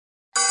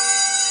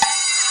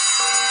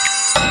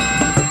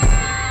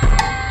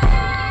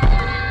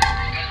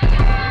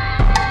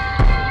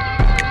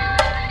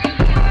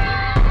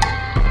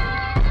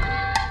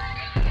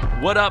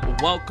What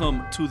up?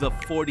 Welcome to the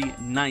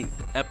 49th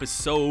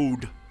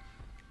episode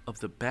of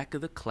the Back of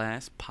the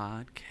Class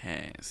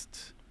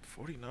podcast.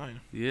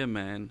 49? Yeah,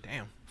 man.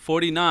 Damn.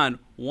 49,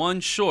 one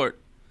short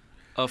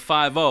of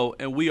 50,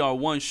 and we are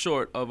one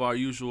short of our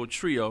usual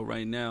trio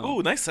right now.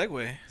 Ooh, nice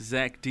segue.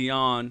 Zach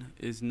Dion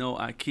is no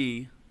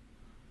Aki.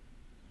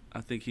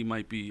 I think he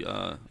might be...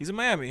 He's in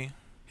Miami.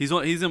 He's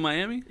in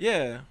Miami?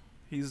 Yeah.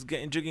 He's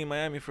getting jiggy in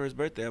Miami for his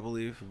birthday, I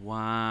believe.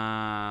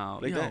 Wow.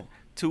 Like Yo. that.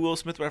 2 Will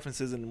Smith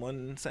references in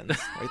one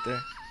sentence right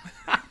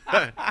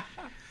there.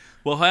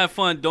 Well, have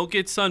fun. Don't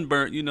get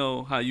sunburnt. You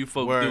know how you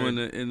folks Word. do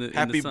in the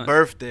Happy sun.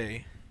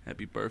 birthday.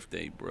 Happy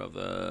birthday,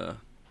 brother.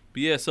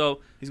 But yeah,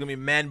 so... He's going to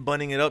be man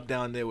bunning it up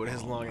down there with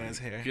his long ass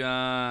hair.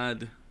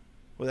 God.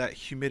 With that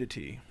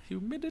humidity.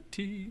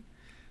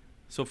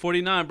 So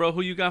 49, bro.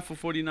 Who you got for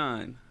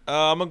 49?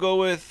 I'm going to go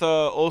with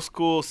old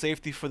school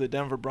safety for the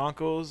Denver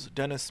Broncos,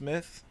 Dennis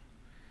Smith.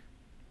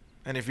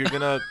 And if you're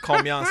going to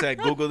call me out and say I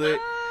Googled it,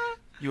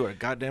 you are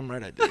goddamn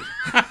right I did.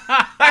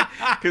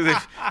 Because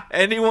if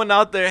anyone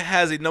out there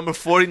has a number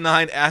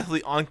 49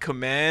 athlete on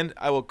command,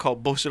 I will call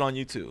bullshit on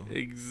you too.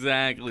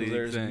 Exactly.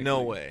 There's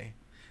no way.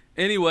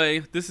 Anyway,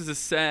 this is a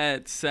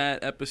sad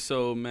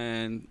episode,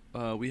 man.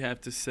 We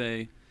have to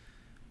say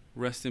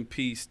rest in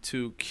peace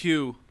to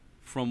Q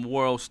from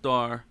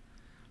WorldStar.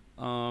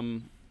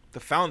 The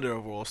founder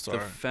of WorldStar. The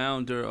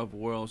founder of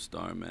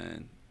WorldStar,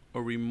 man.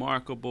 A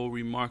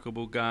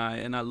remarkable guy.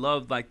 And I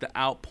love like the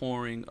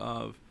outpouring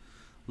of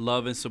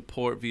love and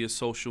support via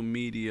social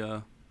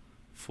media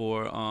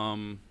for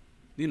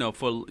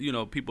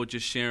people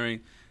just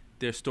sharing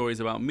their stories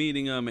about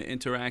meeting him and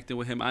interacting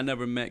with him. I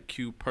never met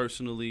Q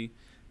personally,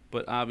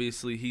 but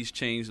obviously he's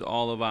changed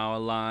all of our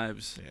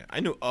lives. Yeah,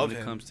 I knew of when it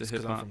him comes to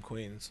because hip-hop. I'm from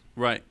Queens.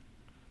 Right.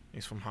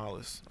 He's from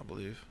Hollis, I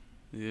believe.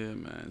 Yeah,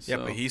 man. Yeah,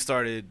 So, but he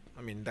started,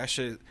 I mean, that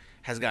shit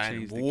has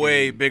gotten changed the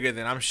way game. bigger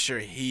than I'm sure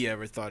he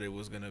ever thought it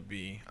was going to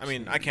be. I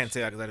mean, I can't Changed.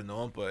 say that because I didn't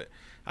know him, but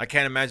I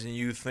can't imagine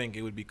you think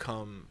it would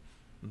become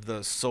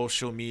the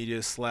social media /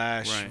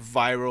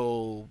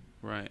 viral,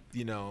 right.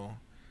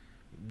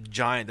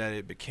 giant that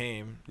it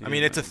became. Yeah, I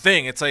mean, it's a man.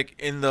 thing. It's like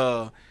in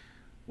the,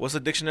 what's the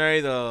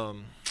dictionary? Not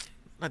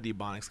the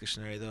Ebonics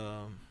dictionary.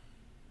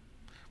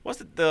 What's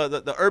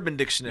the urban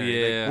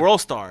dictionary? Yeah. Like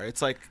WorldStar.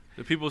 It's like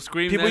The people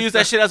scream. people use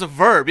that shit as a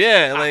verb.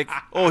 Yeah, like,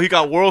 oh, he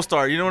got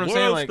WorldStar. You know what I'm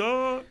saying? Like,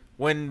 WorldStar.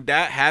 when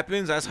that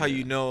happens, that's how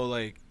you know,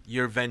 like,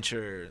 your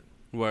venture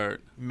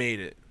Word.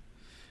 made it.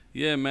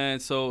 Yeah, man.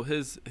 So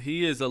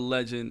he is a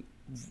legend.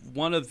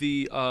 One of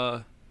the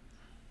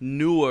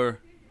newer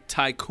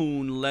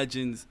tycoon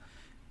legends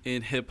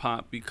in hip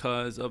hop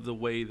because of the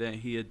way that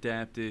he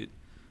adapted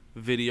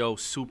video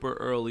super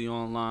early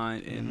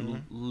online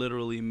and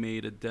literally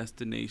made a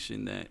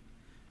destination that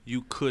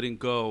you couldn't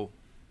go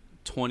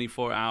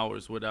 24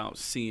 hours without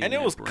seeing. And it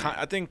that was, brand.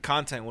 I think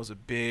content was a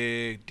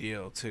big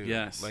deal, too.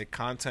 Yes. Like,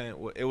 content,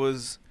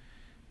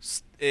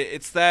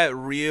 it's that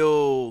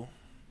real,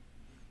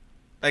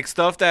 like,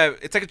 stuff that,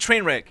 it's like a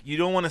train wreck. You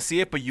don't want to see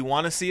it, but you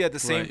want to see it at the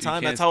same Right, you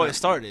time. can't That's how it stop.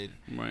 started.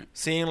 Right.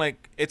 Seeing,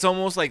 like, it's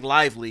almost like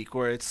Live Leak,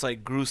 where it's,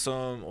 like,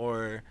 gruesome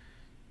or,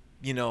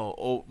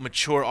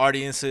 mature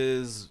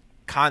audiences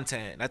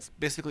content. That's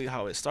basically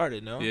how it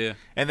started, no? Yeah.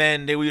 And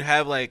then they would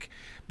have, like,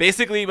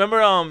 basically, remember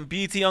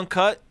BET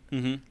Uncut?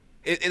 Mm-hmm.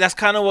 That's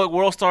kind of what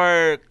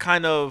WorldStar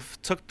kind of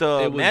took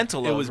the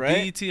mantle It of, was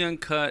right? BET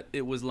Uncut.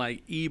 It was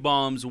like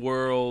E-Bomb's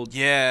World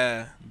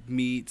Yeah.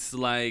 meets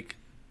like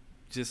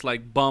just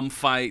like bum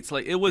fights.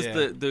 Like it was Yeah.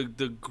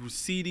 the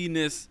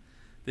seediness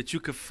that you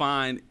could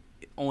find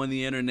on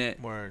the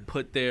internet Word.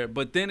 put there.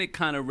 But then it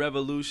kind of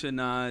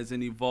revolutionized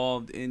and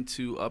evolved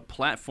into a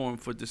platform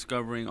for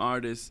discovering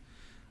artists,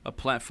 a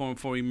platform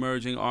for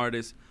emerging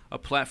artists, a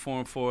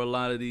platform for a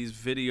lot of these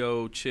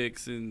video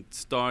chicks and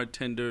star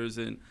tenders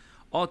and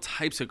all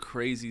types of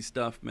crazy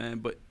stuff, man.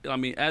 But I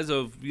mean, as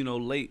of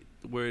late,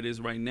 where it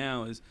is right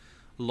now is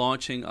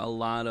launching a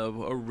lot of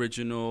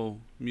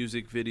original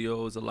music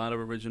videos, a lot of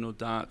original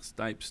docs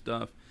type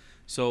stuff.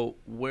 So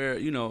where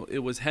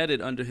it was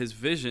headed under his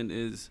vision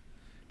is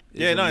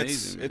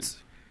amazing, man.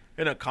 It's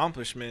an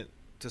accomplishment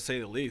to say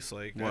the least.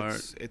 Like Word.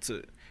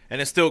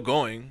 and it's still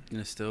going.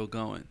 And it's still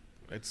going.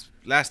 It's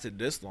lasted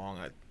this long.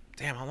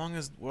 Damn, how long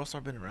has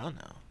WorldStar been around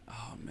now?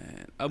 Oh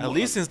man, At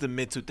least since the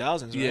mid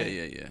 2000s,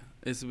 right? Yeah.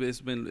 It's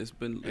been. And it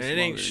longer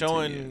ain't than 10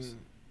 showing years.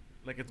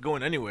 like it's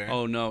going anywhere.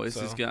 Oh no, it's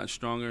So. just gotten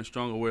stronger and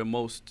stronger. Where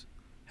most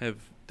have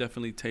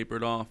definitely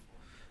tapered off.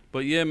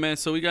 But yeah, man.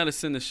 So we gotta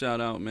send a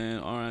shout out, man.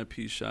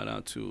 R.I.P. Shout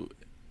out to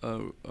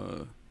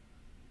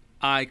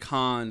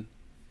icon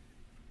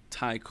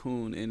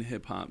tycoon in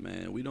hip hop,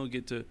 man. We don't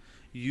get to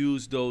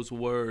use those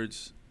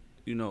words,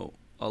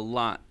 a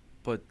lot,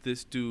 but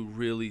this dude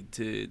really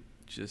did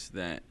just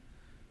that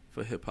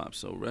for hip hop.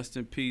 So rest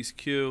in peace,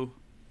 Q.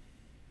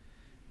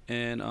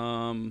 And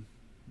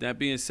that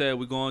being said,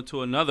 we're going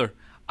to another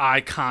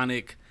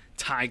iconic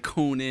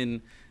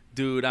tycooning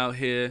dude out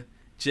here,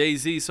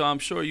 Jay-Z. So I'm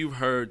sure you've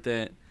heard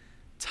that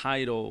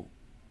Tidal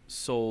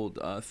sold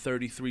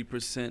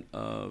 33%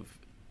 of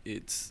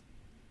its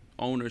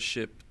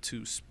ownership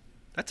to.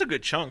 That's a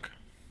good chunk.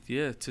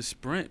 Yeah, to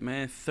Sprint,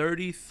 man.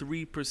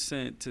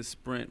 33% to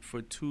Sprint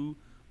for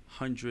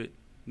 $200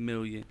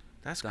 million.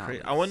 That's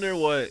crazy. I wonder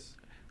what.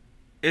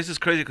 It's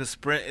just crazy because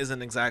Sprint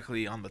isn't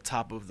exactly on the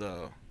top of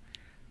the,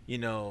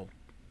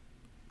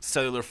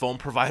 cellular phone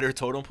provider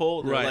totem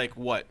pole. They're like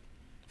what,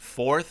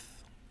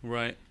 fourth?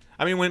 Right.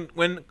 I mean,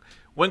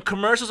 when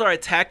commercials are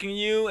attacking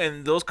you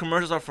and those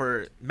commercials are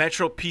for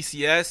Metro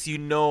PCS,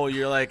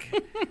 you're like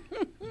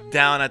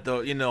down at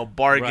the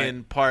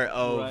bargain part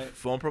of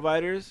phone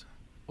providers.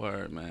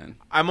 Word, man.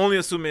 I'm only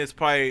assuming it's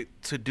probably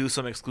to do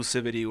some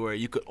exclusivity where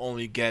you could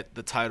only get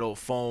the Tidal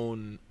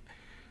phone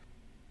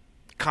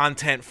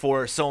content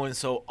for so and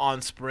so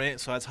on Sprint.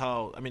 So that's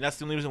how. I mean, that's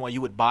the only reason why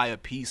you would buy a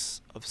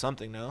piece of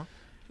something. No,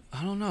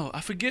 I don't know.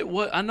 I forget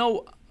what. I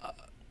know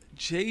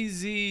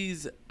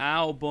Jay-Z's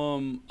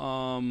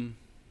album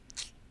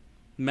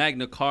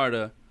Magna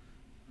Carta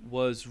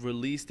was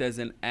released as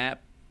an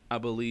app, I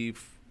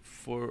believe,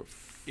 for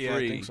free. Yeah,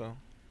 I think so.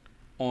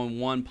 On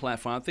one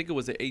platform. I think it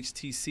was an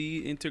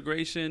HTC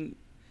integration.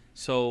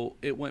 So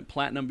it went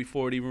platinum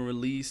before it even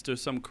released or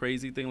some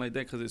crazy thing like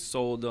that because it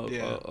sold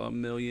a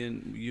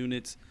million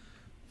units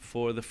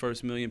for the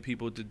first million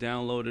people to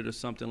download it or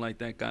something like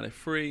that, got it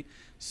free.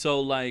 So,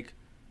 like,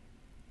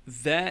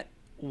 that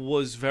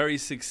was very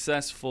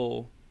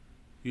successful,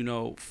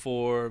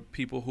 for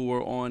people who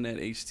were on that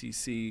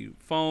HTC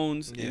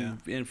phones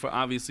and for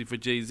obviously for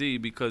Jay-Z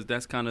because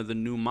that's kind of the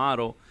new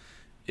model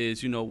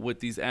is, with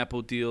these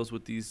Apple deals,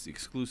 with these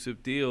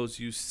exclusive deals,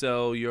 you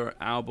sell your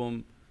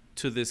album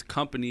to this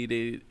company,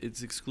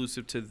 it's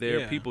exclusive to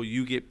their people.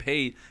 You get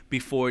paid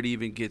before it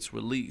even gets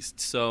released.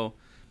 So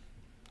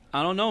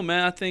I don't know,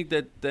 man. I think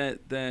that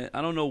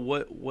I don't know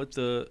what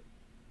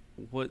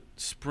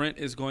Sprint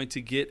is going to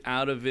get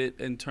out of it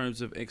in terms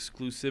of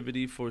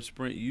exclusivity for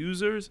Sprint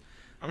users.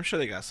 I'm sure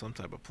they got some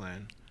type of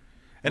plan,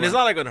 and it's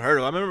not like unheard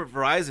of. I remember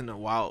Verizon a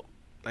while,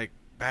 like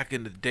back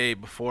in the day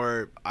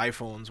before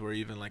iPhones were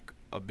even like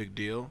a big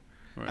deal.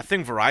 Right. I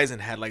think Verizon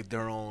had like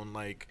their own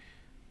like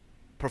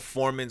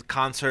performance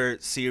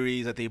concert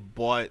series that they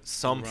bought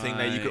something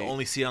that you could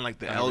only see on like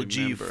the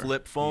LG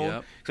flip phone.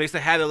 Yep. So I used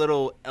to have a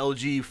little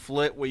LG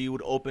flip where you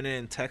would open it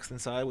and text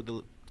inside with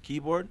the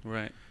keyboard.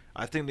 Right.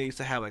 I think they used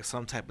to have like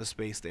some type of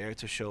space there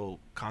to show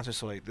concerts.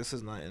 So like this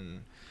is not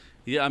in.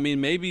 Yeah, I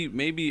mean maybe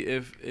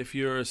if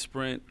you're a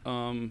Sprint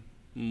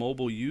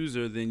mobile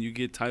user, then you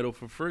get Tidal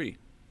for free.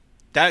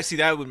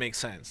 That would make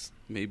sense.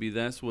 Maybe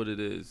that's what it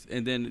is.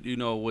 And then,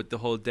 with the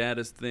whole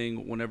data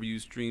thing, whenever you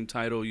stream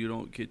Tidal, you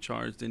don't get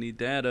charged any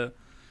data.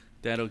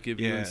 That'll give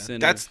you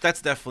incentive.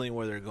 That's definitely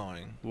where they're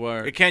going.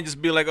 Word. It can't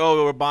just be like,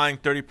 oh, we're buying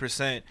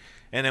 30%,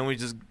 and then we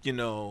just,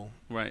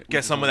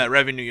 get some of that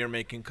revenue you're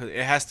making. Because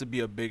it has to be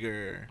a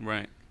bigger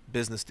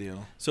business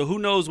deal. So who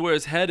knows where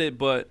it's headed,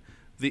 but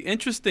the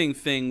interesting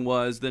thing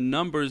was the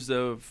numbers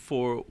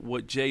for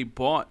what Jay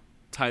bought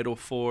Tidal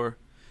for.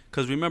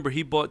 Because remember,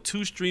 he bought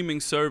 2 streaming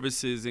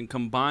services and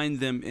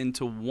combined them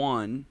into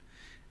one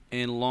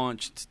and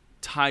launched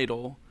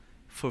Tidal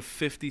for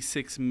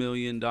 $56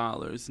 million.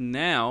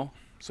 Now,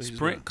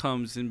 Sprint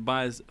comes and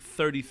buys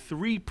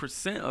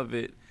 33% of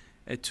it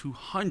at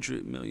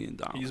 $200 million.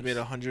 He's made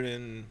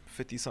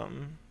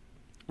 150-something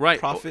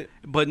profit.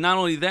 But not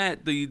only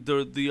that,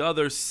 the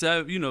other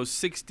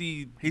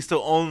 60. He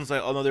still owns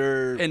like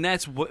another. And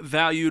that's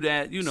valued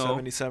at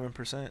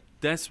 77%.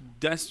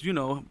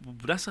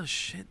 That's a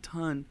shit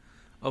ton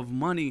of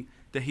money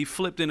that he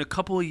flipped in a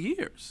couple of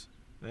years.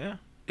 Yeah.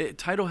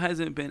 Tidal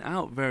hasn't been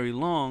out very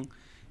long,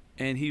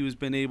 and he was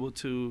been able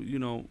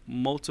to,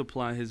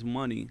 multiply his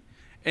money.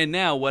 And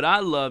now what I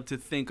love to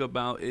think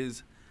about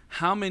is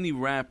how many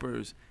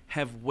rappers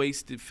have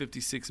wasted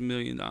 $56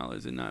 million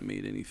and not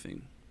made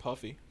anything.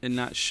 Puffy. And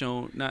not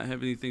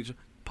have anything.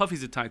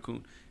 Puffy's a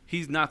tycoon.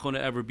 He's not going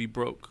to ever be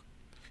broke.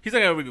 He's not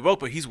going to ever be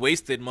broke, but he's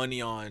wasted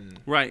money on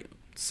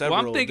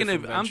several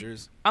different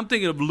ventures. I'm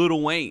thinking of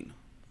Lil Wayne.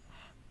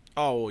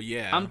 Oh,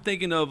 yeah. I'm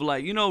thinking of,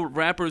 like,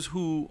 rappers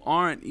who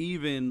aren't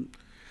even.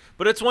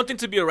 But it's one thing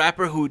to be a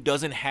rapper who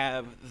doesn't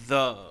have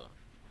the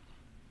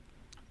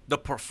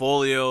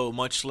portfolio,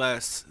 much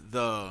less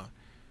the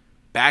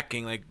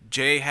backing. Like,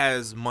 Jay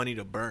has money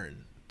to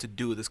burn to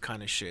do this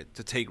kind of shit,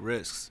 to take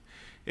risks.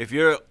 If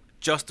you're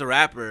just a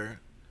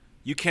rapper,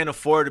 you can't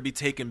afford to be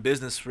taking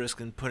business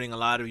risks and putting a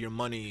lot of your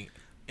money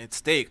at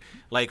stake.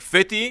 Like,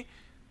 50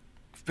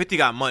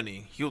 got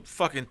money. He'll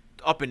fucking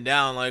up and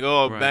down, like,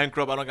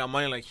 bankrupt, I don't got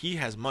money. Like, he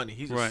has money.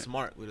 He's just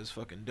smart with his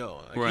fucking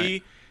dough. Like,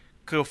 he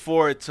could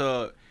afford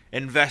to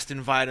invest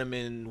in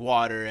vitamin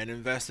water and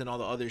invest in all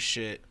the other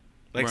shit.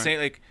 Like, saying,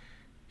 like,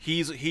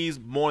 he's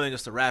more than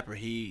just a rapper.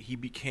 He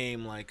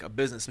became, like, a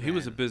businessman. He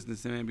was a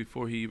businessman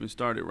before he even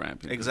started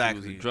rapping.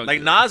 Exactly.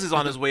 Like, Nas is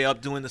on his way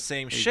up doing the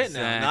same shit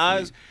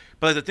now.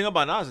 But the thing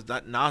about Nas is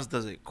that Nas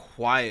does it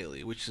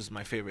quietly, which is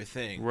my favorite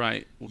thing.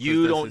 Right.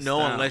 You don't know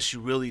unless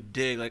you really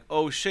dig. Like,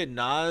 oh, shit,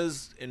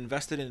 Nas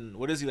invested in,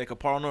 what is he, like a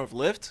partner of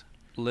Lyft?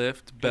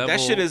 Lift, bevel. That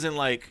shit isn't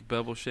like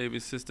bevel shaving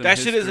system. That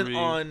history. shit isn't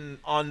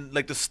on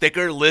like the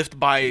sticker Lift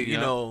by you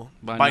know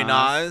by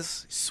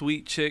Nas.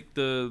 Sweet Chick,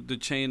 the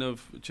chain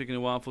of chicken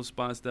and waffle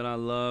spots that I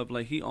love.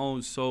 Like he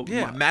owns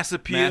Mass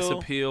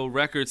Appeal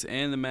records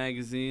and the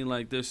magazine.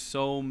 Like there's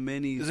so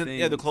many things.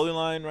 Yeah, the clothing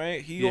line,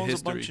 right? He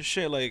owns a bunch of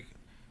shit. Like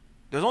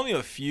there's only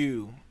a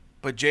few,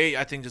 but Jay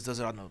I think just does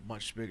it on a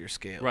much bigger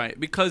scale. Right,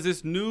 because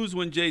it's news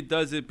when Jay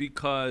does it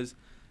because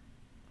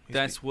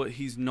that's what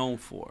he's known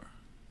for.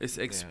 It's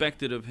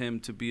expected of him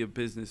to be a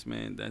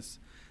businessman.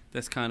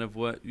 That's kind of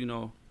what, you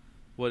know,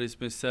 what it's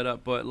been set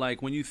up. But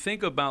like when you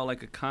think about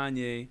like a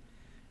Kanye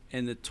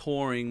and the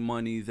touring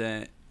money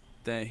that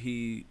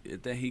he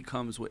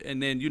comes with,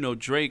 and then you know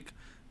Drake,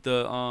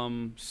 the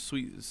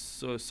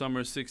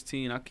Summer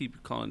 16. I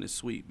keep calling it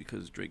sweet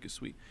because Drake is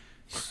sweet.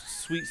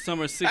 Sweet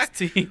Summer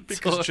 16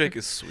 because Drake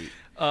is sweet.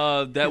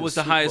 That was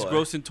the highest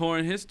grossing tour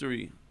in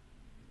history.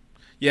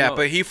 Yeah,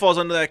 but he falls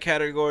under that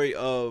category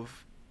of.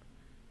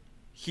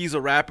 He's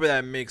a rapper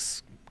that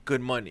makes good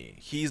money.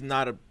 He's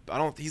not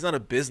a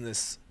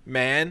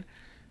businessman.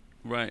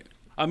 Right.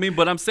 I mean,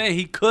 but I'm saying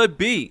he could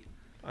be.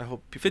 I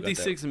hope people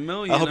 56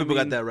 million. I hope people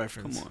got that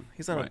reference. Come on.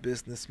 He's not a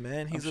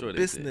businessman. He's a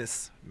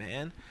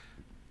businessman.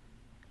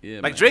 Yeah.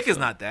 Like Drake is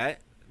not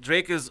that.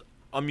 Drake is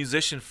a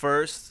musician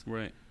first.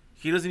 Right.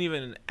 He doesn't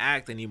even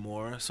act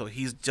anymore, so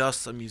he's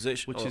just a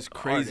musician. Which is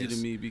crazy to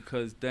me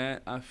because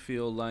that I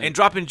feel like. And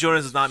dropping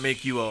Jordans does not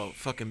make you a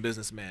fucking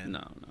businessman.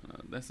 No.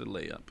 That's a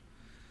layup.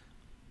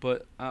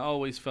 But I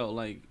always felt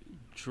like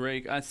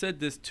Drake. I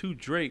said this to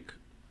Drake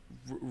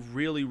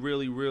really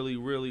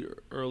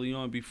early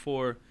on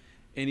before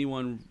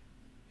anyone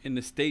in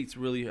the States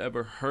really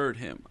ever heard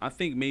him. I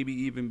think maybe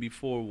even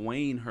before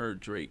Wayne heard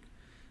Drake,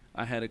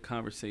 I had a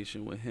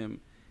conversation with him,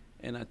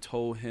 and I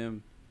told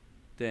him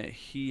that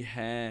he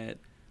had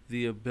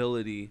the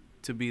ability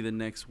to be the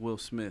next Will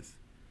Smith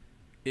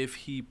if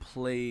he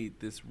played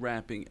this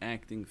rapping,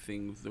 acting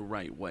thing the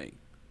right way,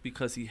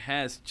 because he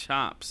has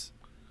chops.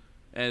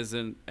 As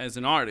an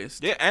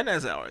artist, yeah, and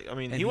as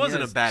he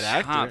wasn't a bad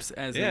actor.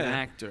 As an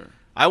actor,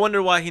 I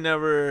wonder why he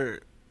never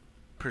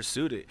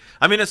pursued it.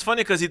 I mean, it's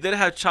funny because he did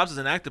have chops as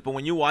an actor, but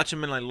when you watch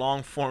him in like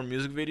long form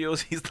music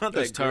videos, he's not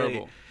that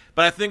terrible.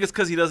 But I think it's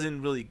because he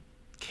doesn't really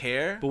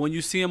care. But when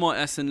you see him on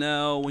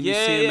SNL, when you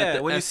see him at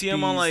the when ESPYs, you see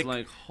him on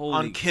like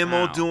on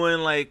Kimmel doing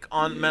like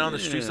on Man on the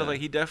Street stuff,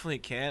 like he definitely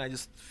can.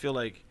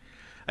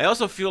 I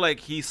also feel like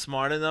he's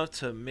smart enough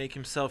to make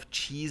himself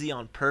cheesy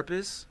on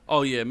purpose.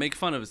 Oh yeah, make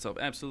fun of himself,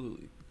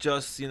 absolutely.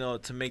 Just, you know,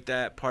 to make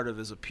that part of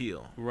his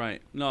appeal.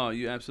 Right. No,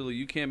 you absolutely.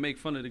 You can't make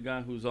fun of the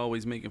guy who's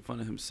always making fun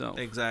of himself.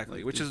 Exactly.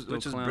 Like, which is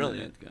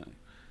brilliant. Guy.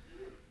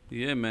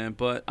 Yeah, man.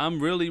 But I'm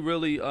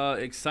really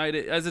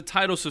excited. As a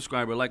Tidal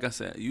subscriber, like I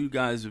said, you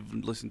guys have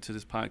listened to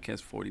this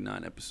podcast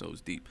 49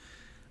 episodes deep.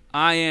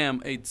 I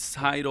am a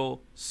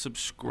Tidal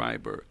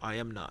subscriber. I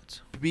am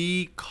not.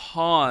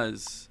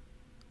 Because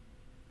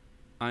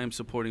I am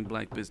supporting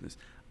black business.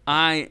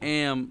 I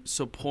am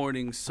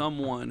supporting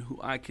someone who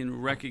I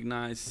can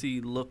recognize, see,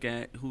 look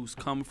at, who's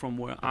come from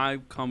where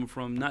I've come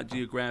from, not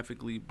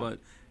geographically, but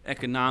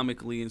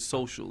economically and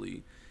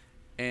socially.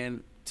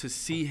 And to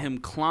see him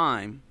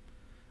climb,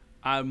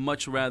 I'd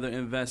much rather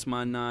invest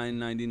my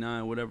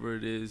 $9.99, whatever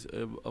it is,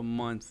 a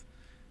month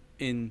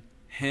in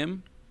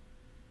him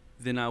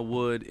than I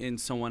would in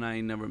someone I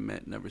ain't never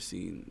met, never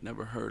seen,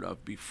 never heard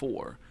of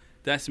before.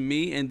 That's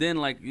me. And then,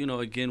 like, you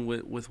know, again,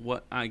 with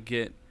what I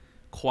get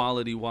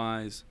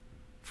quality-wise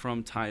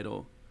from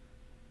Tidal,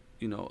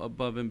 you know,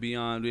 above and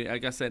beyond.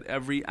 Like I said,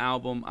 every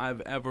album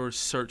I've ever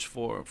searched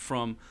for,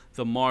 from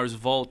the Mars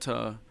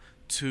Volta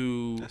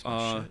to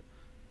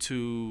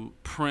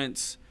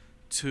Prince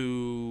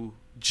to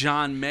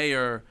John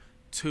Mayer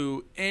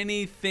to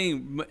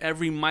anything,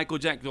 every Michael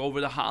Jackson. Over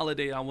the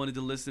holiday, I wanted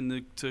to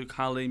listen to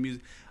holiday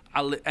music.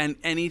 And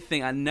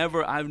anything.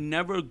 I've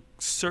never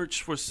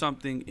searched for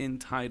something in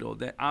Tidal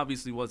that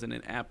obviously wasn't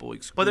an Apple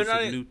exclusive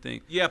new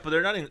thing. Yeah, but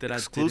they're not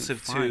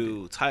exclusive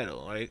to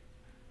Tidal, right?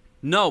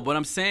 No, what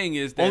I'm saying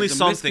is that only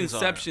the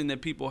misconception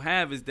that people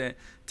have is that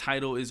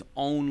Tidal is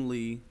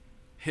only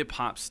hip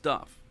hop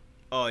stuff.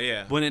 Oh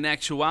yeah. When in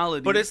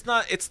actuality, but it's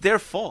not. It's their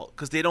fault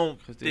because they don't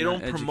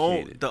promote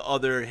educated. The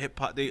other hip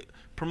hop. They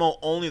promote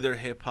only their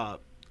hip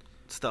hop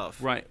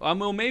stuff. Right.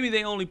 Well, maybe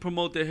they only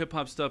promote their hip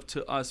hop stuff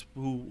to us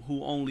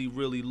who only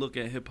really look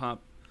at hip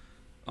hop,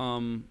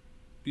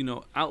 you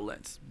know,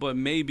 outlets. But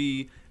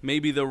maybe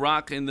the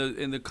rock and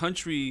the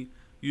country,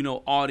 you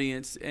know,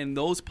 audience and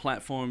those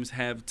platforms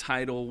have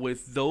Tidal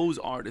with those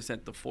artists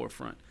at the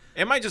forefront.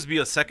 It might just be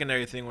a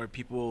secondary thing where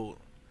people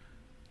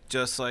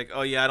just like,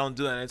 oh yeah, I don't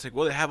do that. And it's like,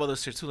 well, they have other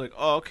shit too. Like,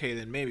 oh okay,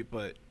 then maybe,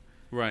 but.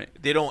 Right.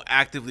 They don't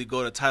actively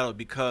go to Tidal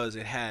because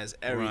it has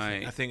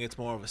everything. Right. I think it's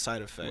more of a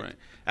side effect. Right.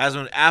 As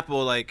when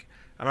Apple, like,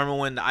 I remember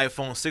when the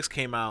iPhone 6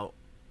 came out,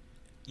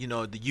 you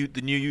know, the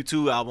new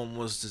U2 album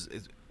was just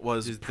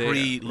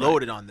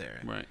preloaded on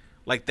there. Right.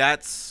 Like,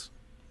 that's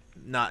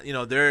not,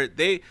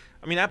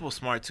 I mean, Apple's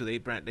smart too.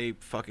 They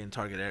fucking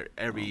target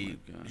every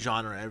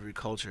genre, every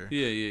culture.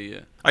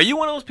 Yeah. Are you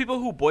one of those people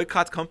who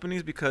boycotts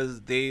companies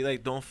because they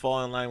like don't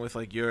fall in line with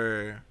like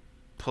your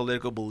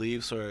political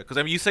beliefs, or because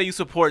I mean you say you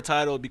support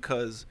Tidal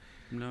because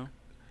no.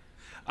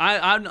 I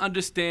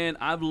understand.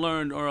 I've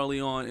learned early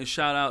on, and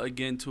shout out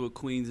again to a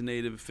Queens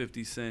native,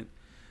 50 Cent.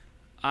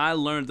 I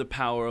learned the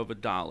power of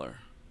 $1.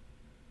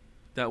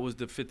 That was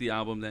the 50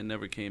 album that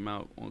never came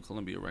out on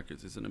Columbia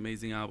Records. It's an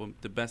amazing album,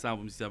 the best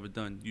album he's ever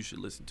done. You should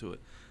listen to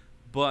it.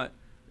 But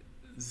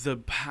the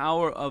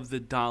power of the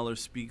dollar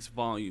speaks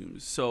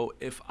volumes. So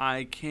if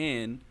I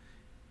can,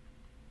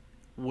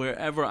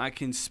 wherever I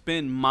can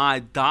spend my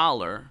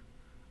dollar,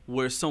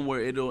 where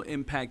somewhere it'll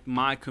impact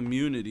my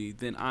community,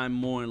 then I'm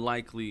more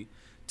likely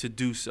to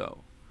do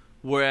so.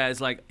 Whereas,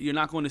 like, you're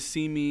not going to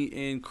see me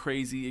in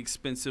crazy,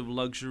 expensive,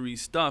 luxury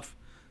stuff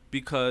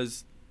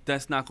because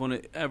that's not going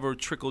to ever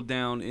trickle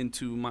down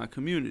into my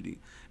community.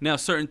 Now,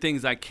 certain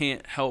things I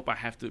can't help. I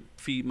have to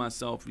feed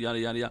myself, yada,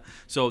 yada, yada.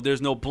 So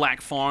there's no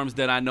black farms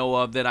that I know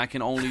of that I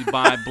can only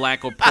buy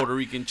black or Puerto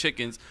Rican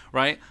chickens,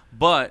 right?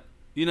 But,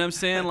 you know what I'm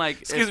saying?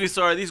 Like, excuse me,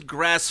 sorry, these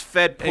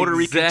grass-fed Puerto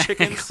Rican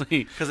chickens?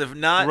 Because if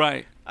not,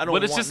 right. I don't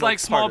but it's want just no like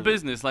small part of it.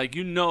 business. Like,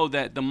 you know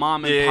that the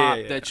mom and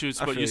pop that you're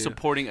I feel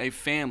supporting a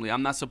family.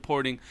 I'm not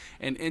supporting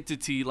an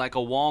entity like a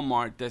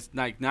Walmart that's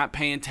like not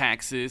paying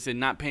taxes and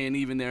not paying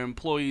even their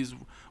employees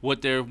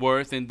what they're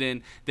worth, and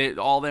then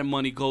all their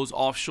money goes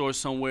offshore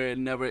somewhere.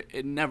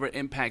 It never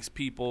impacts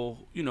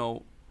people, you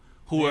know,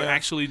 who are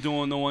actually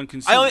doing the one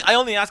consuming. I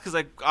only ask because,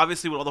 like,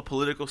 obviously with all the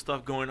political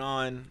stuff going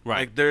on, right.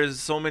 Like, there's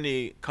so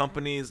many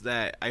companies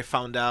that I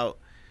found out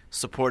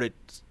supported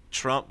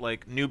Trump.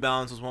 Like, New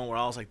Balance was one where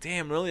I was like,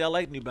 damn, really? I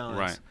like New Balance.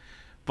 Right.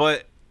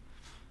 But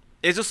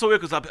it's just so weird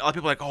because a lot of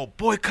people are like, oh,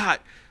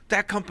 boycott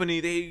that company.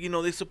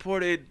 They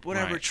supported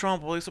whatever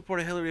Trump. Well, they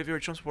supported Hillary if you're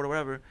a Trump supporter,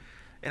 whatever.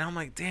 And I'm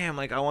like, damn,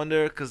 like, I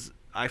wonder, because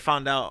I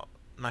found out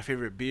my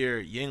favorite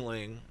beer,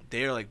 Yingling,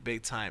 they're like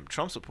big time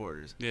Trump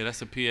supporters. Yeah,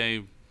 that's a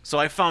PA. So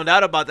I found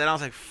out about that. And I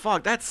was like,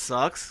 fuck, that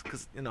sucks.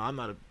 Because, I'm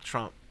not a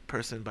Trump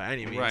person by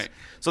any means. Right.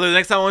 So the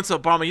next time I went to a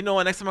bar, I'm like, you know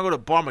what? Next time I go to a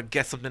bar, I'm going to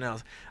get something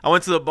else. I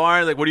went to the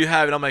bar, like, what do you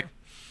have? And I'm like,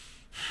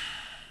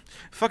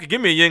 fuck it,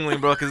 give me a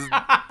Yingling, bro. Because,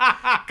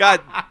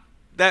 God,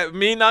 that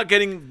me not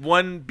getting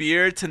one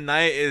beer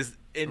tonight is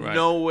in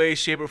no way,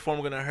 shape, or form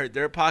going to hurt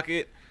their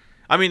pocket.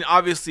 I mean,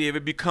 obviously, if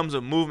it becomes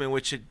a movement,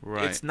 which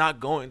it's not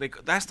going,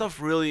 like, that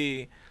stuff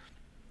really,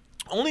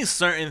 only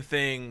certain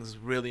things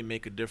really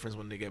make a difference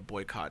when they get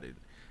boycotted.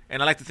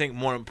 And I like to think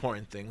more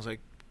important things, like,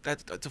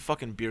 that's a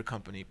fucking beer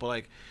company. But,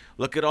 like,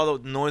 look at all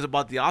the noise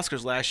about the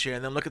Oscars last year,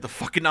 and then look at the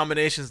fucking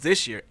nominations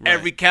this year. Right.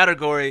 Every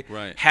category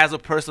has a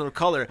person of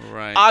color.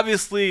 Right.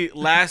 Obviously,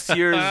 last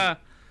year's,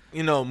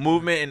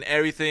 movement and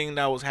everything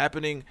that was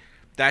happening,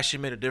 that shit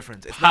made a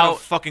difference. It's not a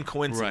fucking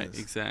coincidence. Right,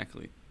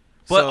 exactly.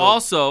 But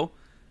also,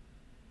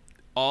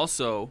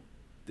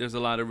 there's a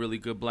lot of really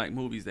good black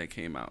movies that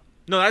came out.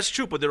 No, that's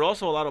true, but there are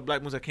also a lot of black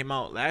movies that came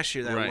out last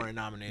year that weren't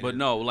nominated. But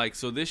no, like,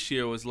 so this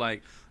year was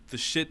like the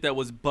shit that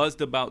was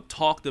buzzed about,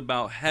 talked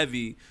about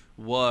heavy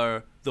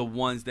were the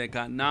ones that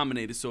got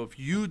nominated. So if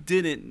you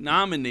didn't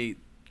nominate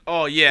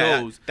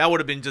those, that would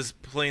have been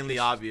just plainly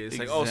obvious.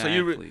 Exactly. Like, oh, so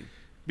you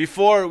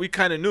before we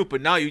kind of knew,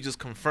 but now you just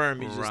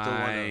confirm you just don't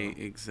want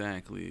to.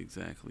 Exactly.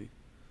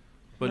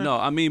 But no,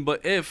 I mean,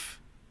 but if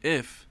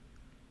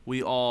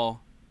we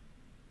all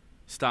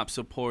stop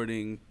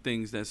supporting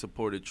things that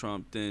supported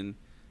Trump, then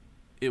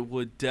it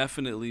would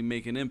definitely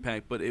make an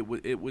impact. But it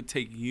would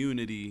take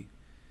unity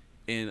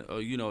in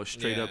a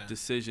straight up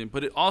decision.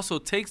 But it also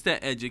takes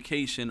that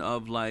education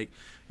of, like,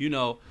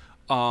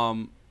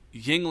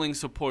 Yingling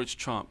supports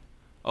Trump.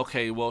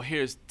 Okay, well,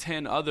 here's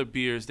 10 other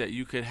beers that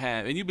you could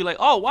have, and you'd be like,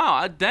 oh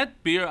wow,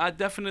 that beer I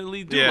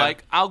definitely do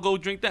like. I'll go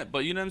drink that.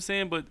 But you know what I'm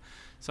saying? But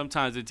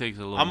sometimes it takes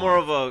a little. I'm more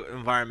of a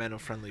environmental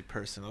friendly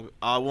person.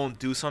 I won't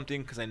do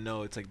something because I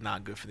know it's like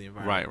not good for the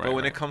environment. Right. But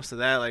when it comes to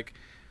that, like,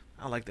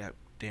 I like that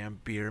damn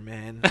beer,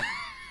 man.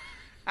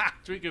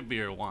 Drink a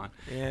beer, Juan.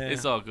 Yeah,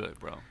 it's all good,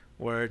 bro.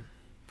 Word.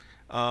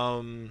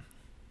 But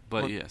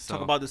so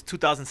talk about this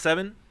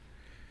 2007.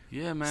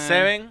 Yeah, man.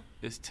 7.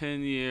 It's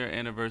 10-year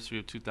anniversary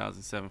of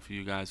 2007 for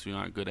you guys who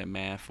aren't good at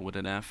math with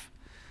an F.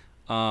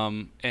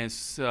 And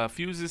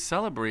Fuse is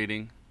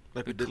celebrating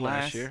like we did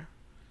last year.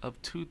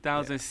 Of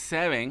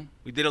 2007. Yeah.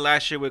 We did it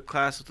last year with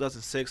class of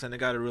 2006, and it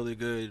got a really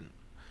good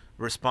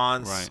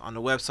response on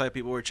the website.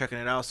 People were checking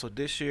it out. So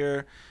this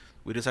year,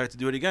 we decided to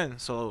do it again.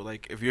 So,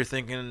 like, if you're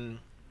thinking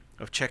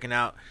of checking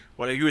out,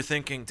 if you were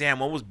thinking, damn,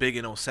 what was big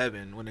in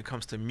 2007 when it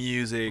comes to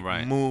music,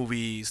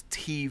 movies,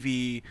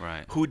 TV,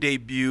 who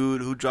debuted,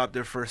 who dropped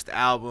their first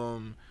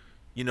album,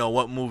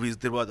 what movies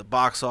did well at the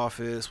box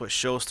office, what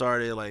show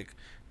started, like,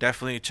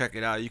 definitely check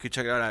it out. You can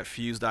check it out at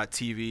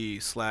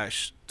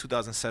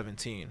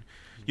fuse.tv/2017.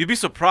 You'd be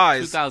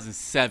surprised.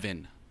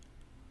 2007.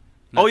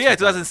 Oh, yeah,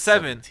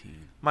 2007.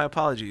 My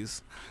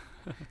apologies.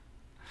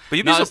 But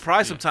you'd be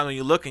surprised sometimes when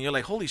you look and you're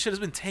like, holy shit, it's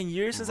been 10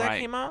 years since that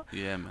came out?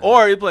 Yeah, man.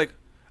 Or you'd be like,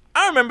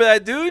 I remember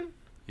that dude.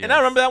 And I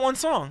remember that one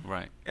song.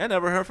 Right. I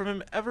never heard from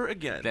him ever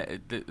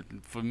again.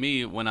 For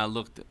me, when I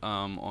looked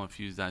on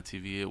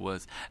Fuse.tv, it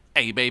was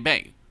 "Hey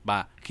Baby"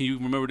 by. Can you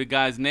remember the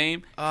guy's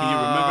name? Can you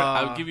remember?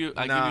 I'll give you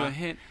a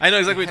hint. I know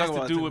exactly what you're talking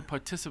about.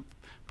 It has to do with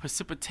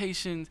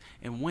precipitations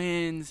and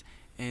winds,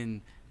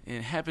 and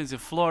it happens in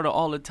Florida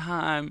all the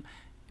time.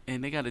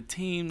 And they got a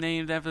team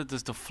named after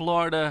this, the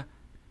Florida.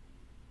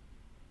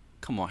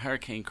 Come on,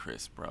 Hurricane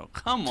Chris, bro.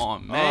 Come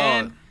on,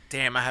 man. Oh,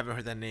 damn, I haven't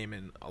heard that name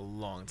in a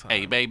long time.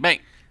 Hey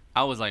Baby.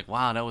 I was like,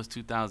 wow, that was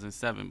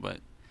 2007, but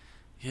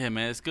yeah,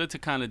 man, it's good to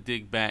kind of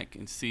dig back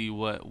and see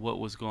what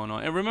was going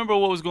on, and remember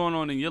what was going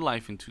on in your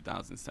life in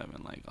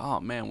 2007. Like,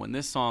 oh man, when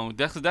this song,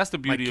 that's the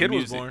beauty My kid of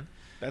music. was born.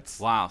 That's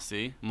wow.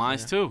 See,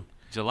 mine's too.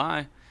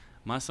 July,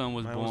 my son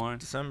was born. Was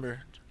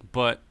December.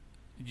 But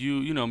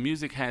you know,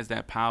 music has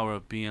that power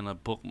of being a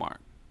bookmark,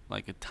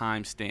 like a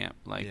timestamp.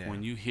 Like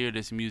when you hear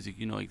this music,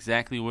 you know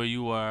exactly where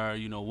you are.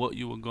 You know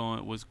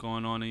what's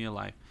going on in your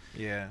life.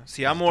 Yeah.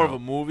 See, I'm more of a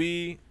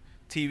movie.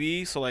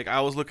 TV, so like I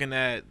was looking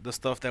at the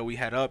stuff that we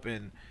had up,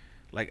 and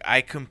like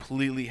I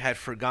completely had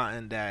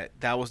forgotten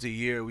that was the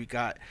year we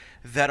got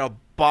that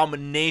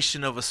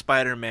abomination of a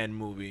Spider-Man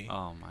movie.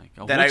 Oh my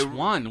god! Which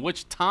one?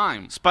 Which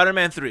time?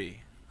 Spider-Man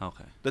 3.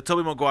 Okay. The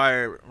Tobey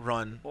Maguire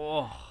run.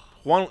 Oh.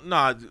 One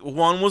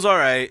was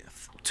alright.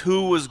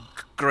 2 was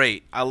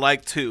great. I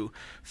liked 2.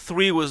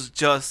 3 was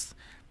just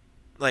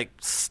like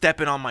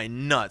stepping on my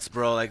nuts,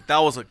 bro. Like that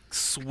was a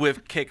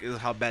swift kick. Is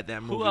how bad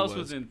that movie was. Who else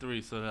was in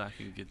 3 so that I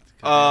can get?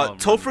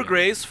 Topher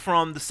Grace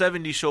from the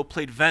 '70s show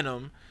played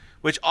Venom,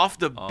 which off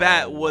the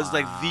bat was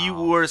like the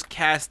worst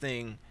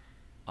casting.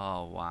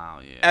 Oh wow,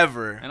 yeah.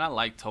 Ever. And I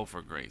like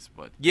Topher Grace,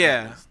 but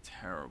yeah, that was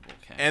terrible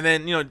casting. And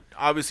then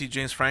obviously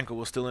James Franco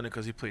was still in it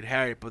because he played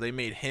Harry, but they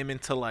made him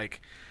into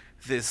like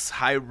this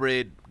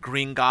hybrid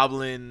Green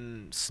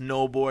Goblin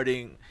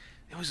snowboarding.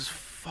 It was just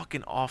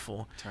fucking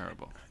awful.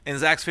 Terrible. And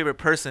Zach's favorite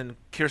person,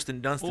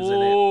 Kirsten Dunst, is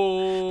in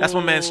it. That's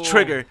my man's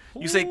trigger.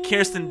 You say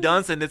Kirsten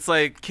Dunst, and it's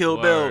like Kill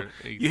Bill.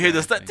 Exactly. You hear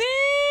the stuff.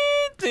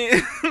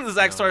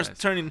 Zach starts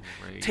turning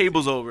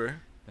tables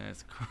over.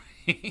 That's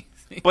crazy.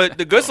 But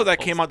the good stuff that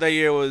came out that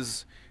year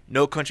was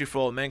No Country for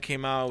Old Men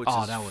came out, which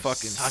is that was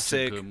fucking such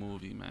sick. A good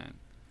movie, man.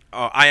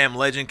 I Am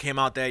Legend came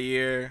out that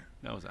year.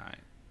 That was alright.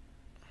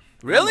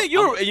 Really?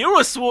 You're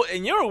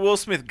a Will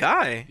Smith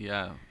guy.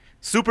 Yeah.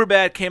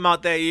 Superbad came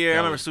out that year. I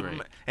remember Superbad.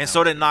 Superbad. And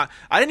so did Knock.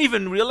 I didn't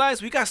even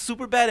realize we got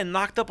Superbad and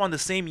Knocked Up on the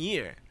same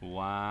year.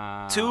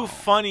 Wow. 2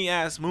 funny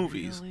ass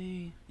movies.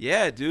 Really?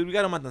 Yeah, dude. We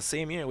got them on the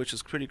same year, which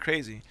is pretty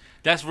crazy.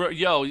 That's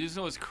yo. You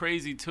know what's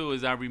crazy too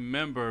is I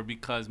remember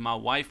because my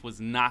wife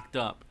was knocked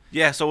up.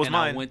 Yeah, so was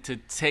mine. I went to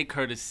take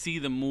her to see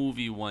the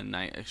movie one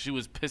night. She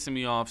was pissing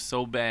me off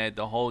so bad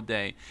the whole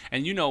day.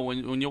 And you know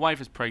when your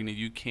wife is pregnant,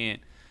 you can't.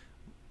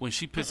 When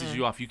she pisses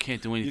you off, you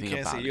can't do anything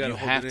about it. You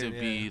have to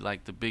be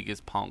like the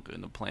biggest punk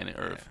in the planet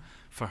Earth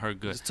for her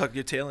good. Just tuck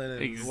your tail in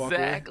and walk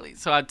away. Exactly.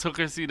 So I took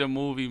her to see the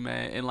movie,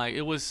 man, and like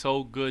it was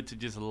so good to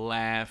just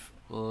laugh,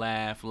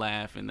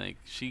 and like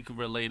she could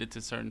relate it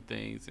to certain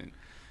things. And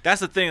that's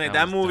the thing. Like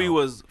that movie dope.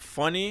 was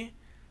funny,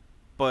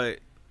 but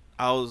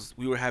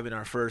we were having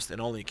our first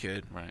and only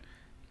kid. Right.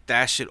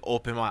 That shit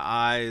opened my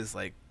eyes.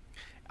 Like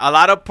a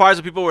lot of parts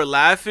where people were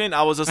laughing,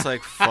 I was just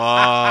like,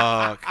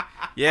 fuck.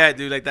 Yeah,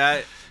 dude, like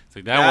that. It's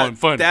like that one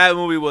funny. That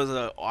movie was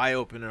an eye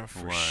opener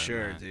for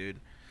sure, man. Dude.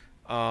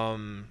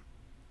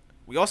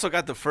 We also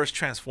got the first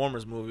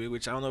Transformers movie,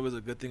 which I don't know if it was a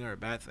good thing or a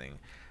bad thing.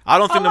 I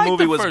don't think the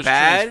movie was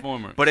bad,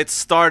 but it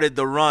started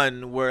the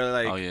run where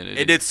like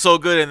it did so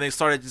good, and they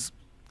just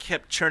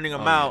kept churning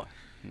them out,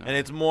 and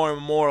it's more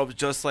and more of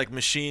just like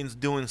machines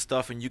doing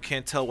stuff, and you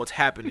can't tell what's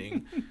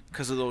happening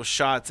because of those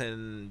shots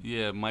and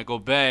Michael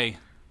Bay.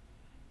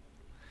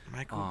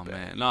 Bay.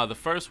 Man, no, the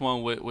first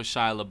one with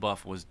Shia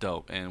LaBeouf was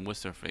dope, and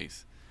what's her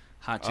face?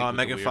 Hot chick with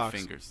Megan the weird Fox.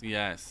 Fingers.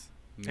 Yes.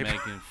 Megan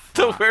Fox.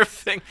 The weird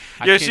thing.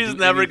 Yeah, she's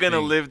never going to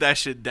live that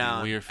shit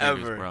down. Weird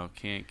fingers, ever. Bro.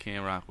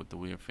 Can't rock with the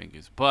weird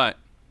fingers. But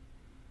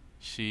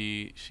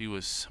she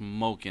was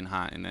smoking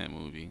hot in that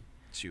movie.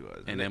 She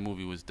was. And that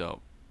movie was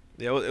dope.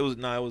 Yeah, it was.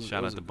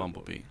 Shout out to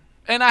Bumblebee.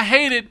 And I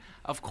hated,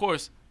 of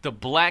course, the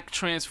black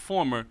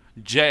Transformer,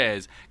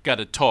 Jazz,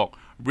 gotta talk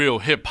real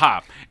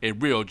hip-hop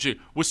and real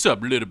what's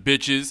up, little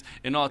bitches?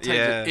 And all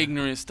types of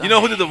ignorant stuff. You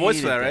know who did the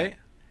voice for that, right?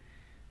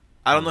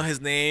 I don't know his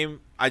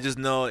name. I just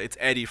know it's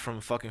Eddie from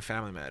fucking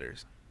Family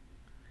Matters.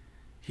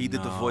 He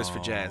did the voice for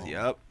Jazz.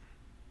 Yup.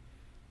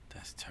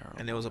 That's terrible.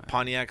 And it was a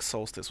Pontiac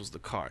Solstice was the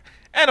car.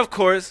 And of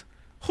course,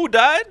 who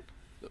died?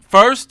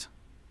 First?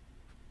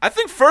 I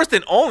think first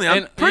and only.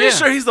 I'm pretty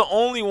sure he's the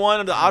only one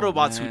of the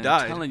Autobots who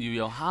died. I'm telling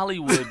you,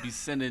 Hollywood be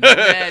sending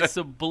mad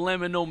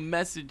subliminal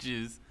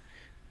messages.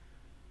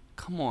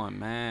 Come on,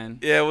 man.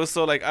 Yeah, it was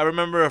so like I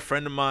remember a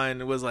friend of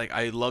mine was like,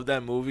 I love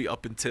that movie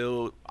up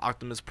until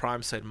Optimus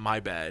Prime said my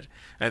bad,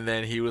 and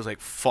then he was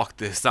like, fuck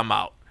this, I'm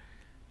out.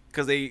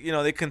 Because they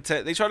try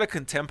to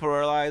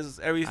contemporarize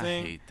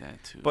everything. I hate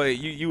that too. But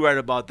you right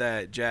about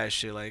that Jazz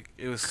shit. Like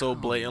it was so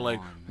blatant. Like,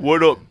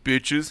 what up,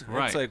 bitches?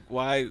 Right. It's like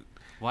why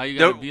you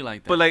gotta be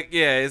like that? But like,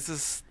 yeah, it's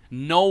just.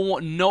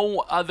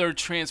 No other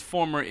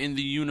Transformer in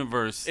the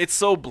universe. It's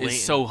so blatant.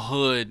 It's so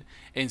hood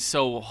and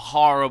so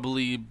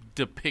horribly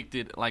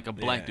depicted like a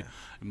black dude.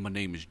 My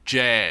name is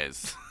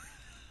Jazz.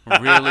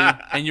 Really?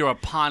 And you're a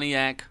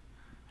Pontiac?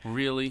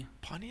 Really?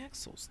 Pontiac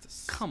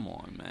Solstice. Come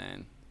on,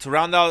 man. To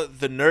round out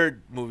the nerd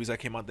movies that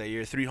came out that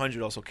year,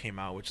 300 also came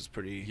out, which is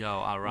pretty. Yo,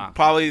 I rock.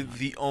 Probably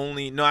the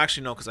only. No,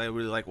 actually, no, because I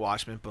really like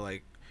Watchmen, but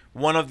like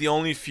one of the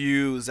only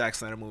few Zack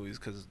Snyder movies,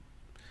 because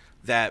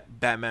that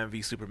Batman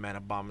v Superman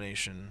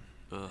Abomination.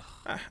 Ugh.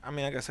 I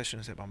mean, I guess I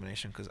shouldn't say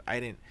Abomination because I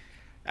didn't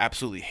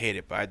absolutely hate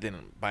it, but I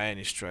didn't by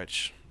any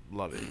stretch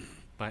love it.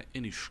 By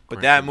any stretch.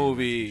 But that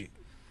movie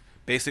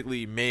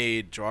basically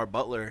made Gerard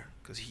Butler,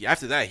 because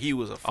after that he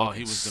was a fucking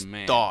he was the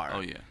man. Star. Oh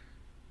yeah.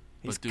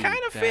 He's kind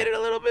of faded a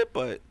little bit,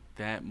 but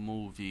that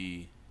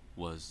movie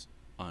was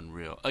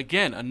unreal.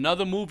 Again,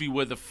 another movie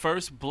where the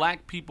first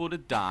black people to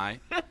die.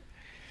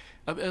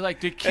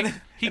 Like he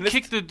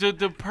kicked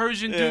the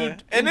Persian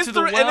dude into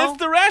the well. And it's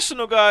the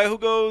rational guy who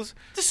goes,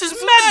 "This is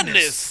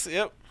madness."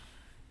 Yep.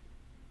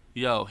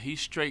 Yo, he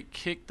straight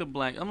kicked the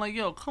black. I'm like,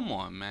 yo, come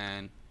on,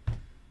 man.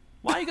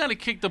 Why you gotta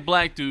kick the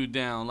black dude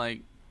down?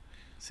 Like,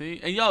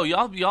 see, and yo,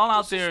 y'all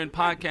out there in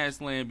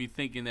podcast land be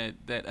thinking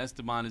that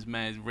Esteban is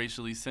mad,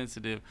 racially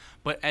sensitive,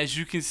 but as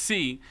you can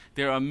see,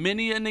 there are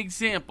many an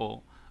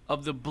example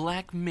of the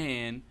black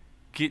man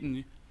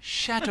getting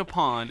shat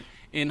upon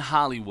in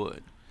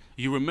Hollywood.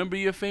 You remember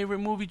your favorite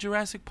movie,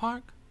 Jurassic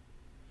Park?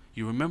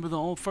 You remember the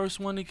old first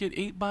one to get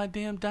ate by a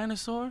damn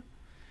dinosaur?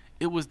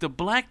 It was the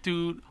black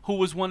dude who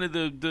was one of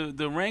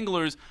the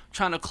wranglers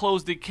trying to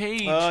close the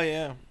cage. Oh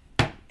yeah.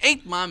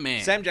 Ate my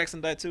man. Sam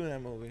Jackson died too in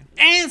that movie.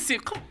 And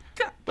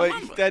but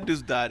that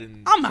dude's died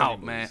in. I'm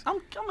out, man.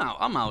 I'm out.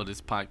 I'm out of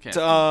this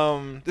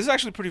podcast. This is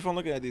actually pretty fun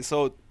looking at these.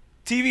 So,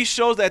 TV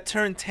shows that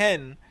turn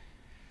 10.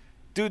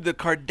 Dude, the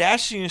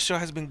Kardashian show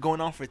has been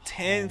going on for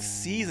 10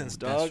 seasons,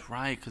 dog. That's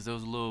right, because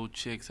those little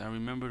chicks. I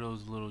remember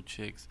those little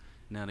chicks.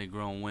 Now they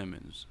grown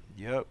women's.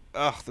 Yep.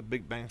 Ugh, The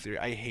Big Bang Theory.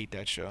 I hate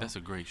that show. That's a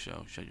great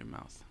show. Shut your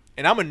mouth.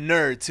 And I'm a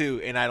nerd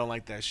too, and I don't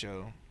like that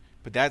show.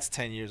 But that's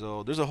 10 years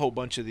old. There's a whole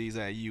bunch of these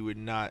that you would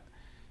not.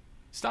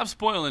 Stop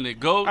spoiling it.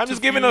 Go. I'm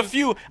just giving a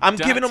few. I'm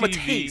giving them a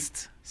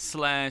taste.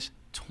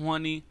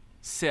 /27.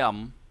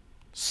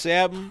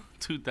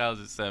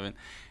 2007.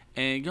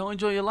 And go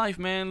enjoy your life,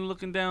 man.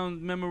 Looking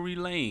down memory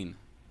lane.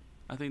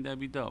 I think that'd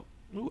be dope.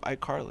 Ooh,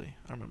 iCarly.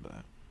 I remember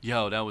that.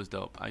 Yo, that was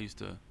dope. I used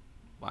to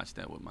watch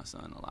that with my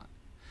son a lot.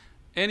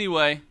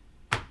 Anyway,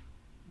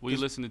 what are you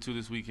listening to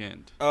this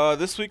weekend?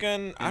 This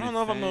weekend, I don't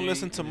know if I'm going to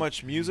listen to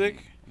much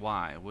music.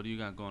 Why? What do you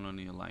got going on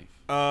in your life?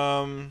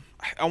 I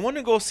want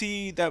to go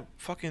see that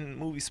fucking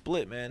movie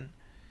Split, man.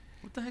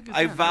 What the heck is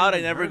I that? vowed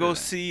I never go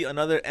see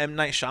another M.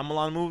 Night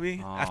Shyamalan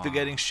movie after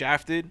getting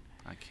shafted.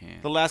 I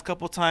can't. The last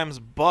couple times,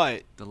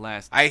 but the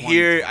last I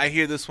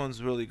hear this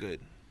one's really good.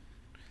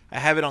 I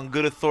have it on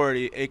good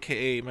authority,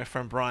 aka my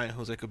friend Brian,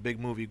 who's like a big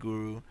movie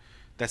guru,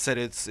 that said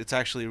it's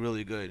actually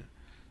really good.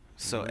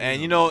 So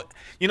and you know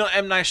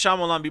M. Night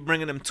Shyamalan be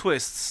bringing them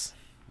twists.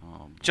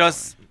 Oh,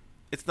 just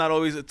it's not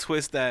always a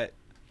twist that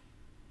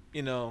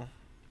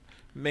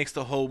makes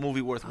the whole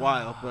movie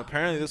worthwhile, but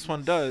apparently this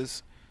one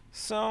does.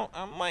 So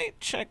I might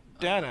check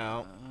that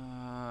out.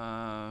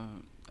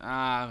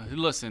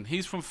 Listen,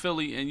 he's from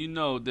Philly, and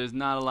there's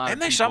not a lot of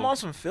people. M. Night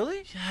Shyamalan's from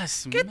Philly?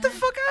 Yes, Get the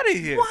fuck out of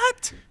here.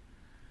 What?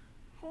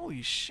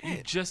 Holy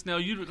shit. Just now,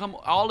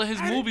 all of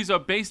his movies are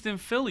based in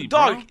Philly,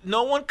 dog, bro.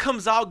 No one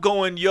comes out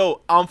going,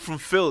 yo, I'm from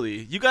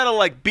Philly. You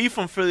gotta, be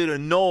from Philly to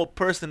know a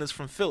person is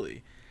from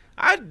Philly.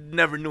 I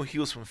never knew he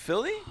was from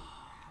Philly.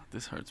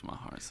 This hurts my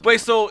heart.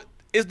 Wait, so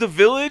is The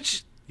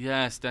Village?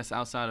 Yes, that's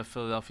outside of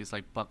Philadelphia. It's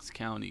like Bucks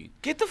County.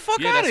 Get the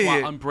fuck out of here.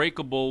 That's why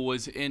Unbreakable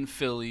was in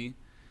Philly.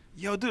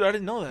 Yo, dude, I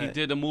didn't know that. He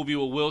did a movie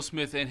with Will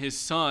Smith and his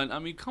son. I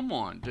mean, come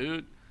on,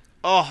 dude.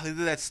 Oh, they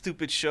did that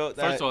stupid show.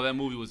 First of all, that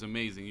movie was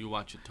amazing. You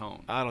watch your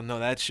tone. I don't know.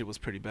 That shit was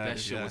pretty bad. That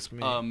shit was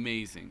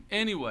amazing.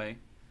 Anyway,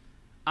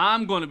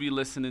 I'm going to be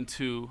listening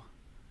to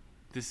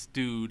this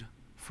dude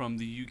from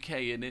the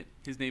UK in it.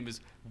 His name is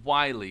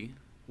Wiley.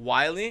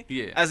 Wiley?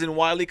 Yeah. As in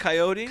Wile E.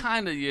 Coyote?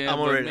 Kind of, yeah. I'm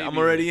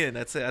already in.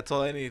 That's it. That's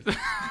all I need.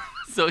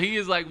 So he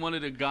is like one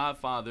of the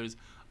godfathers,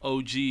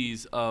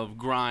 OGs of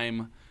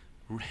grime,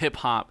 hip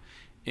hop.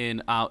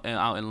 Out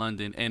in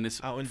London, and it's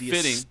out in the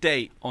fitting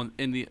estate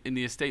in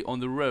the estate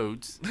on the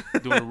roads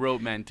doing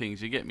roadman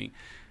things. You get me?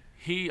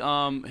 He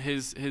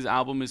his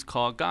album is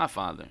called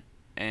Godfather,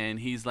 and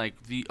he's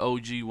like the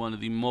OG, one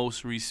of the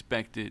most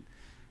respected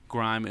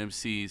grime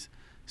MCs.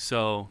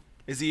 So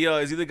is he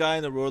the guy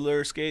in the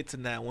roller skates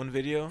in that one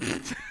video?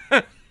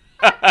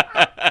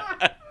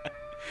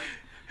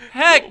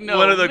 Heck no!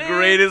 One of the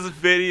greatest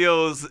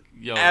videos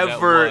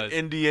ever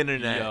in the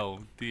internet.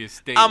 Yo, the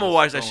estate. I'm gonna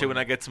watch that shit when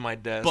I get to my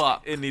desk.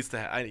 But it needs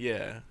to,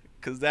 yeah,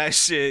 cause that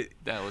shit.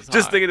 That was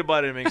just thinking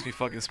about it makes me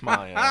fucking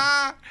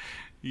smile.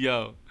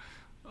 Yo,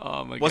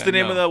 oh my god. What's the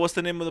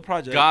name of the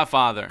project?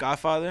 Godfather.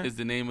 Godfather is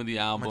the name of the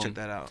album. I'm gonna check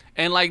that out.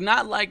 And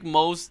not like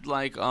most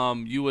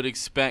you would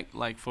expect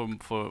for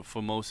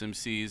most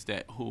MCs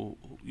that who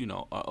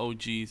are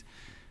OGs.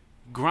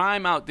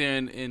 grime out there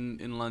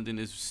in London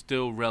is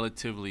still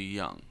relatively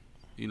young.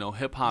 You know,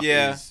 hip hop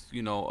Yeah. is,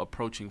 you know,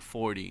 approaching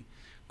 40.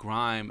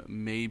 Grime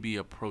may be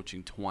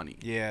approaching 20.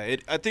 Yeah,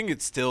 I think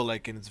it's still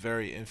like in its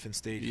very infant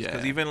stages.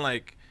 Because Yeah. even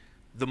like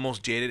the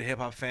most jaded hip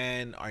hop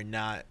fan are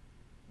not.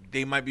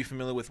 They might be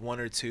familiar with one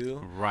or two.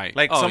 Right.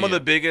 Like Oh, some of yeah.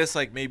 the biggest,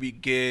 like maybe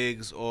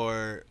Gigs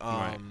or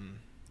Right.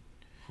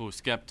 Who,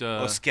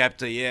 Skepta?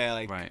 Skepta, yeah.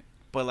 Like, Right.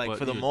 but like But,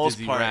 for the you know, most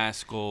Dizzy part,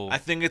 Rascal. I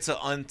think it's an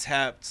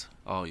untapped.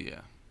 Oh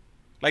yeah.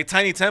 Like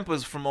Tiny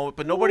Tempa's from,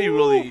 but nobody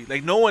really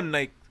like. No one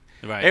like.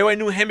 Right. Everyone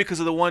knew him because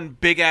of the one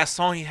big ass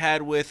song he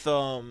had with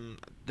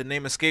the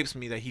name escapes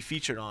me that he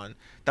featured on.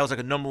 That was like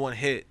a #1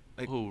 hit.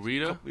 Like Who, a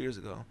Rita? couple years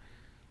ago.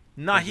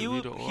 Nah, Was he it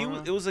was Rita he was.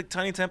 Ora? It was like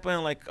Tiny Tempa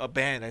and like a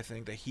band I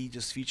think that he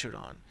just featured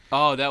on.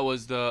 Oh, that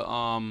was the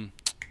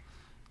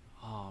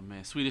oh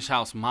man, Swedish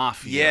House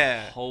Mafia.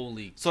 Yeah.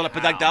 Holy. So like, cow,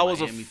 but like that was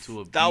Miami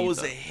to that was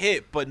Ibiza. a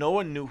hit, but no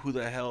one knew who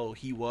the hell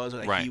he was or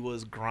that Right. he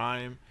was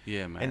grime.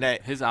 Yeah, man. and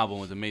that his album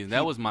was amazing.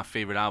 That was my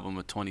favorite album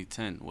of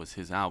 2010. Was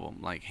his album,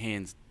 like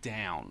hands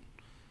down.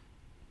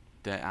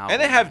 That album.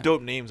 And they have man.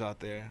 dope names out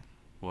there.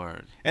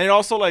 Word. And it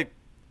also like,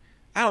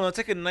 I don't know, it's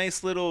like a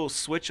nice little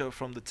switch up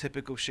from the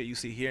typical shit you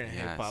see here in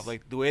Yes. hip hop.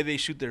 Like the way they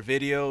shoot their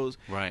videos,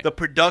 Right. the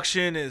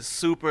production is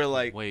super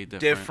like Way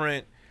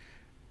different.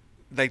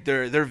 Like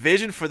their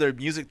vision for their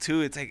music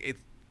too. It's like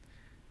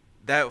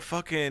that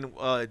fucking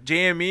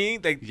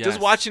JME. Like Yes. just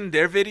watching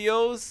their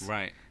videos,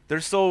 Right.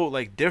 they're so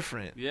like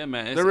different. Yeah,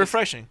 man. They're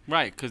refreshing.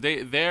 Right, because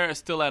they're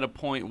still at a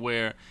point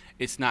where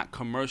it's not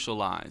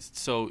commercialized,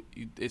 so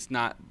it's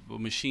not a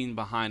machine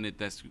behind it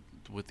that's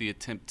with the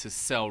attempt to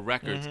sell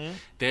records. Mhm.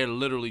 They're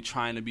literally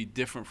trying to be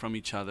different from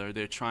each other.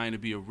 They're trying to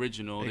be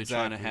original. They're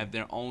trying to Exactly. have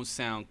their own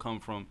sound come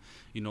from,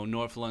 you know,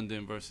 North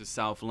London versus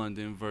South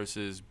London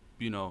versus,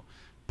 you know,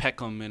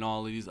 Peckham and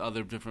all of these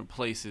other different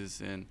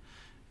places. And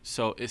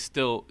so it's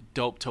still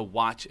dope to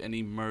watch an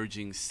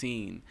emerging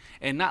scene,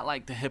 and not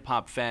like the hip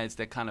hop fads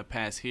that kind of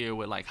pass here,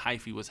 where like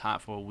hyphy was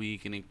hot for a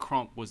week, and then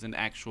crunk was an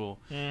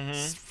actual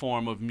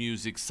form of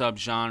music,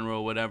 subgenre,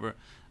 or whatever.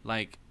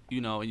 Like,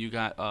 you know, and you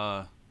got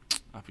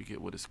I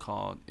forget what it's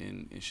called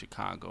in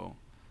Chicago,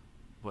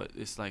 but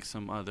it's like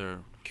some other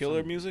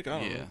Killer music? I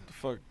don't know. Yeah. What the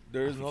fuck?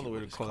 There is I another forget way what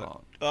to it's call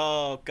called. it.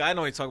 Oh, God, I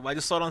know what you're talking about. I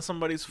just saw it on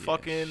somebody's Yeah,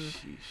 fucking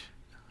sheesh.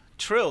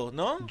 Trill,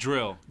 no?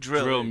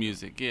 drill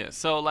music. Yeah.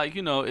 So like,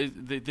 you know,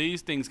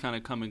 these things kind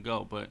of come and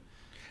go, but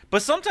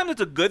But sometimes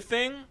it's a good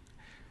thing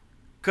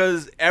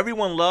because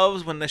everyone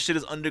loves when that shit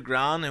is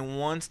underground, and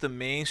once the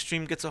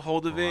mainstream gets a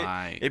hold of it,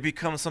 Right. it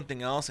becomes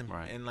something else. And,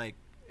 Right. and like,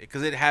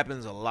 because it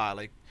happens a lot.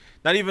 Like,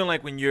 not even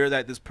like when you're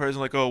this person,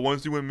 like, oh,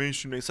 once you went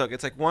mainstream, they suck.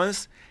 It's like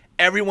once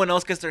everyone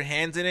else gets their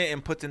hands in it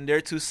and puts in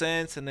their 2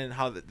 cents and then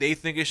how they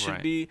think it should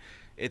Right. be,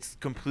 it's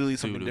completely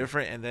something Doo-doo.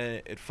 different, and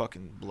then it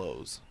fucking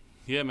blows.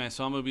 yeah, man.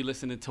 So I'm gonna be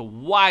listening to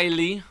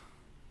Wiley.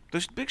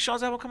 Does Big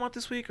Sean's album come out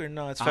this week or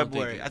no? It's I don't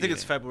February. I think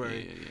it's yeah,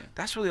 February. Yeah.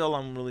 That's really all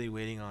I'm really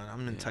waiting on.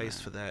 I'm enticed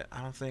man. for that.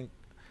 I don't think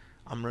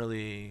I'm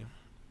really.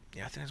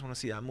 Yeah, I think I just want to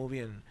see that movie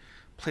and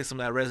play some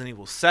of that Resident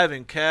Evil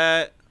 7,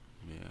 cat.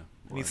 Yeah.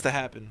 It needs Word. to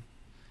happen.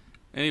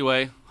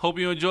 Anyway, hope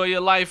you enjoy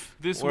your life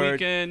this Word.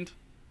 weekend.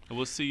 And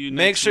we'll see you next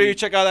Make sure you week.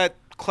 check out that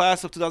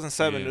class of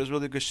 2007. Yeah. There's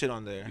really good shit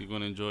on there. You're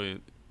gonna enjoy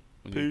it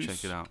when you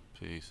Peace. check it out.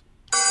 Peace.